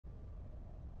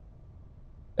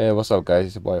Hey, what's up, guys?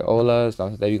 It's your boy Ola. So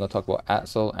today we're gonna talk about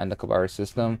Axel and the Kabari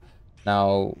system.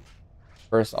 Now,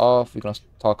 first off, we're gonna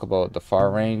talk about the far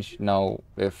range. Now,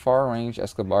 with far range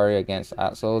Escabari against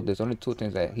Axel, there's only two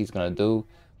things that he's gonna do.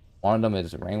 One of them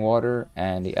is rainwater,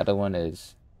 and the other one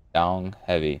is down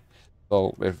heavy.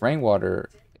 So with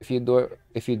rainwater, if you do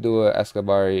a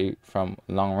Escabari from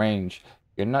long range,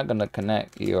 you're not gonna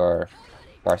connect your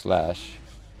far slash.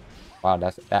 Wow,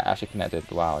 that actually connected.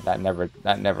 Wow, that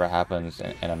never happens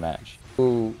in a match.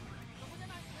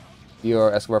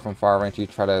 Your Escobar from far range, you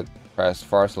try to press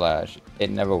far slash, it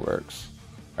never works,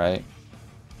 right?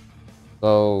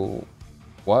 So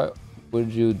what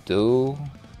would you do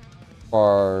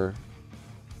for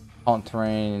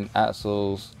countering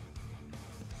Axel's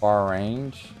far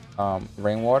range?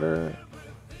 Rainwater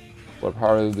would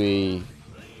probably be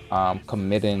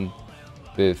committing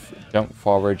with jump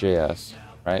forward JS,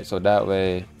 right? So that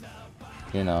way,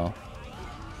 you know,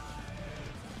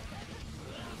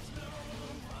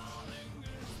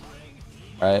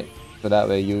 right? So that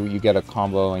way you get a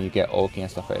combo and you get Oki and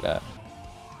stuff like that,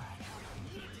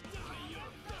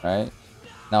 right?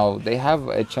 Now they have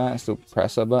a chance to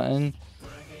press a button,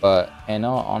 but in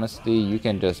all honesty, you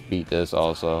can just beat this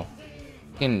also.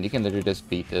 You can literally just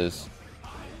beat this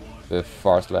with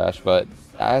far slash, but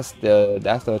that's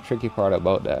the tricky part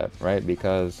about that, right?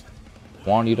 Because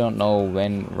one, you don't know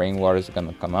when rainwater is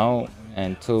gonna come out,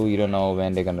 and two, you don't know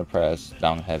when they're gonna press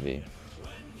down heavy,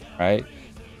 right?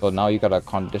 So now you gotta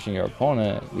condition your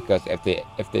opponent, because if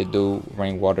they do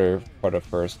rainwater for the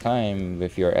first time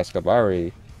with your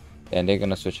Escabari, then they're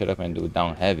gonna switch it up and do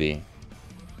down heavy,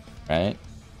 right?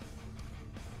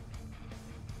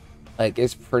 Like,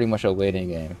 it's pretty much a waiting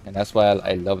game, and that's why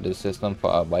I love this system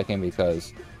for biking,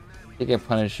 because it can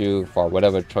punish you for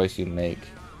whatever choice you make,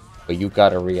 but you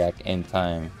gotta react in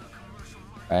time,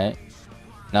 right?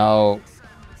 Now,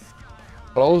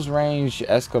 close range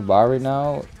Escabari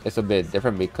now, it's a bit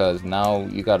different, because now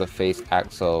you gotta face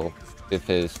Axel with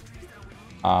his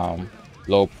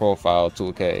low profile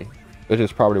 2K, which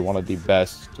is probably one of the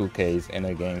best 2Ks in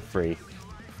a game free,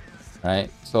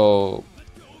 right? So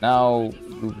now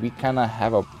we kind of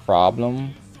have a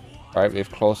problem, right,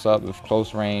 with close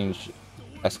range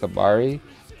Escabari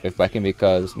with biking,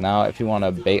 because now if you want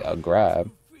to bait a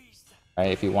grab, right,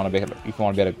 if you want to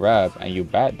bait a grab and you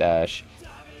bat dash,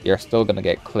 you're still gonna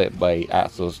get clipped by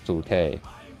Axel's 2K.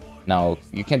 Now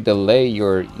you can delay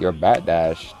your bat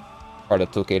dash for the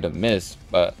 2K to miss,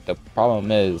 but the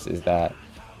problem is that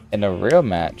in a real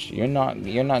match, you're not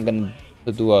gonna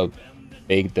do a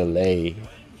big delay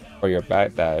for your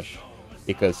back dash,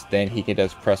 because then he can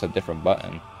just press a different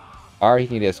button, or he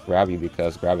can just grab you,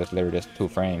 because grab is literally just 2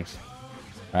 frames,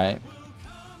 right?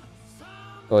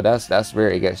 So that's where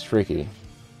it gets tricky.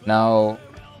 Now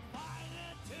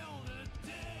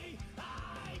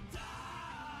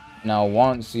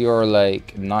once you're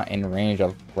like not in range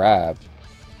of grab,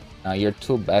 now your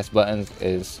two best buttons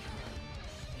is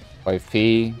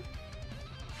Wi-Fi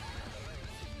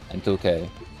and 2K,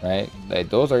 right? Like,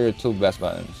 those are your two best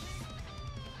buttons,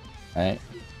 right?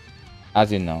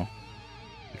 As you know,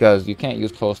 because you can't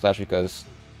use close slash, because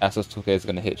Access 2K is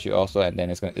gonna hit you also, and then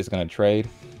it's gonna trade,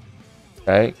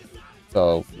 right?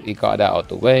 So you got that out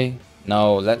the way.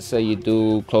 Now let's say you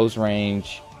do close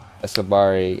range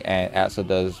Escabari and Axel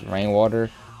does rainwater.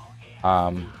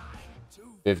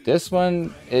 With this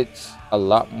one, it's a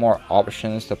lot more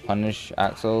options to punish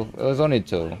Axel. It was only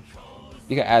two.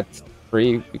 You can add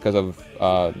three because of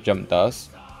jump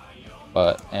dust,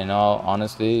 but in all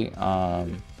honesty,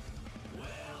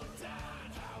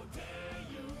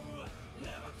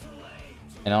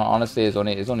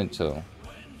 it's only two.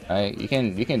 Right? You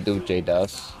can do J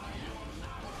dust.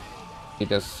 You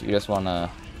just wanna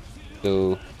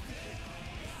do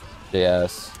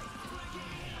JS,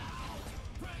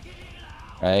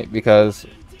 right? Because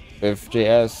with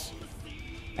JS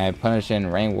and punishing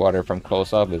rainwater from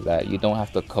close up is that you don't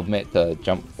have to commit to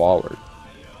jump forward,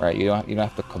 right? You don't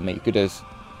have to commit. You could just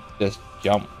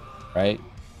jump, right?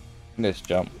 You can just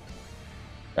jump,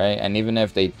 right? And even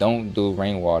if they don't do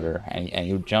rainwater and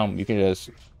you jump, you can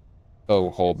just go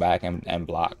hold back and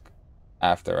block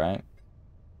after, right?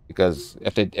 Because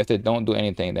if they don't do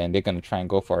anything, then they're gonna try and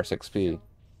go for a 6P,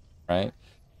 right?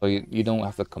 So you don't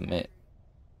have to commit.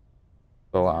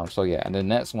 So yeah, and the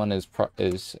next one is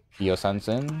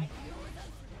Yosansen,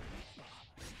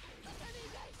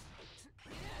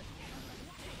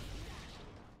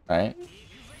 right?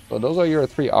 So those are your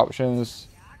three options.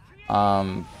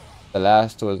 The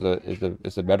last two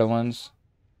is the better ones.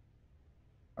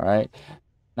 All right.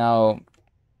 Now,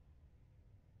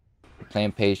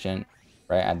 playing patient,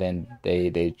 right? And then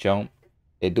they jump,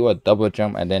 they do a double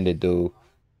jump, and then they do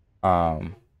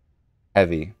um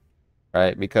heavy,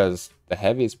 right? Because the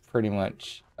heavy is pretty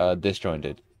much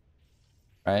disjointed,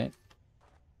 right?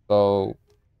 So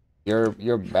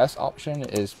your best option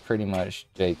is pretty much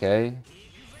JK.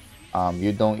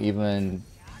 You don't even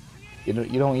you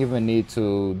don't even need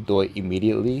to do it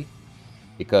immediately,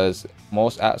 because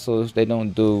most axles, they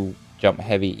don't do jump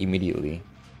heavy immediately,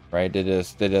 right? They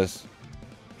just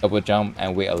double jump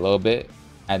and wait a little bit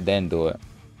and then do it,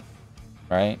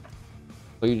 right?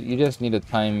 So you just need to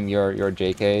time your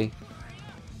JK,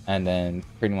 and then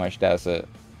pretty much that's it,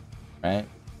 right?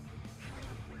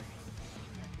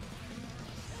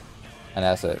 And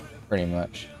that's it, pretty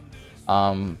much.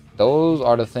 Those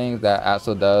are the things that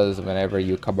Axel does whenever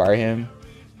you Kabari him.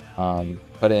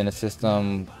 Put it in the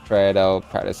system, try it out,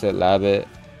 practice it, lab it,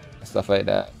 and stuff like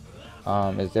that.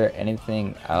 Is there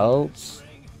anything else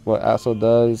what Axel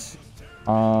does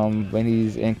when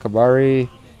he's in Kabari?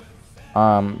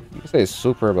 You can say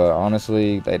super, but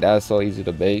honestly, like, that's so easy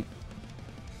to bait.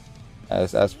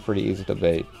 That's pretty easy to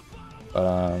bait.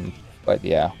 But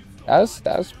yeah,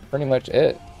 that's pretty much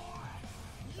it,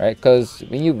 right? Because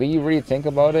when you really think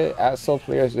about it, Axel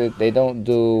players, they don't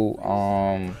do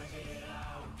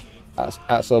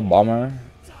Axel bomber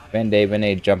when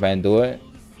they jump and do it.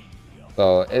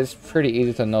 So it's pretty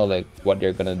easy to know like what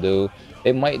they're gonna do.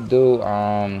 They might do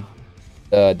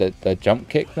the jump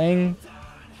kick thing.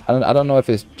 I don't know if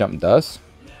it's jump dust,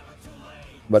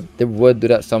 but they would do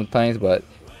that sometimes. But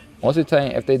most of the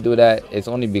time, if they do that, it's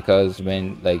only because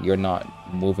when like you're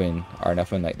not moving or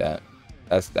nothing like that.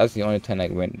 That's the only time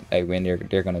like when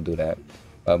they're gonna do that.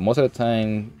 But most of the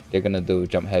time, they're gonna do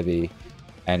jump heavy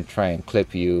and try and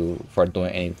clip you for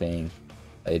doing anything,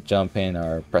 like jumping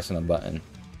or pressing a button.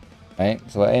 Right.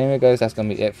 So anyway, guys, that's gonna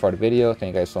be it for the video.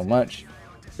 Thank you guys so much.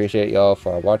 Appreciate y'all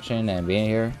for watching and being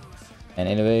here. And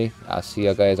anyway, I'll see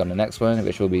you guys on the next one,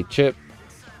 which will be Chip.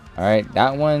 Alright,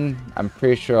 that one, I'm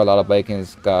pretty sure a lot of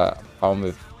Baikens got a problem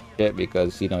with Chip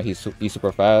because, you know, he's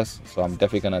super fast. So I'm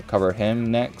definitely gonna cover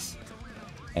him next.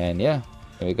 And yeah,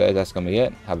 anyway guys, that's gonna be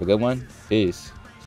it. Have a good one. Peace.